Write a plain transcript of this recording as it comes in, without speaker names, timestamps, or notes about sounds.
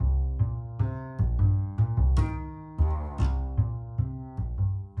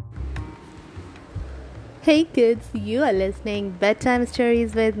Hey kids, you are listening Bedtime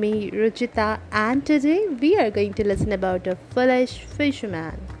Stories with me, Ruchita, and today we are going to listen about a foolish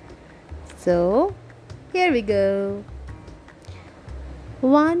fisherman. So, here we go.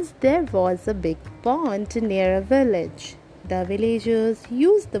 Once there was a big pond near a village. The villagers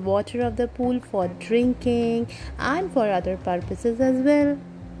used the water of the pool for drinking and for other purposes as well.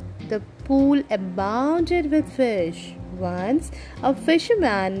 The pool abounded with fish. Once a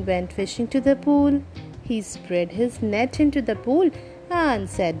fisherman went fishing to the pool. He spread his net into the pool and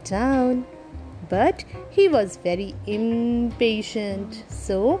sat down. But he was very impatient,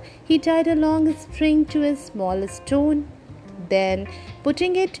 so he tied a long string to a small stone. Then,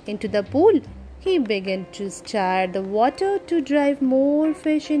 putting it into the pool, he began to stir the water to drive more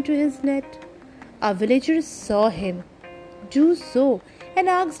fish into his net. A villager saw him do so and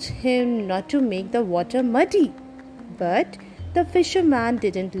asked him not to make the water muddy. But the fisherman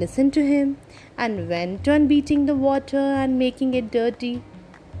didn't listen to him and went on beating the water and making it dirty.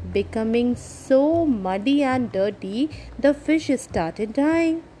 Becoming so muddy and dirty, the fish started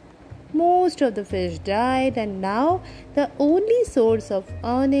dying. Most of the fish died, and now the only source of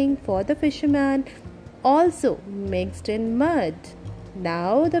earning for the fisherman also mixed in mud.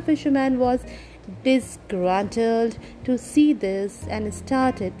 Now the fisherman was disgruntled to see this and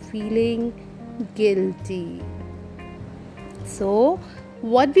started feeling guilty. So,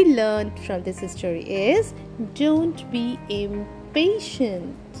 what we learned from this story is don't be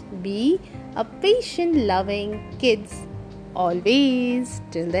impatient. Be a patient, loving kids always.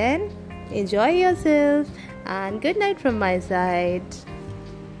 Till then, enjoy yourself and good night from my side.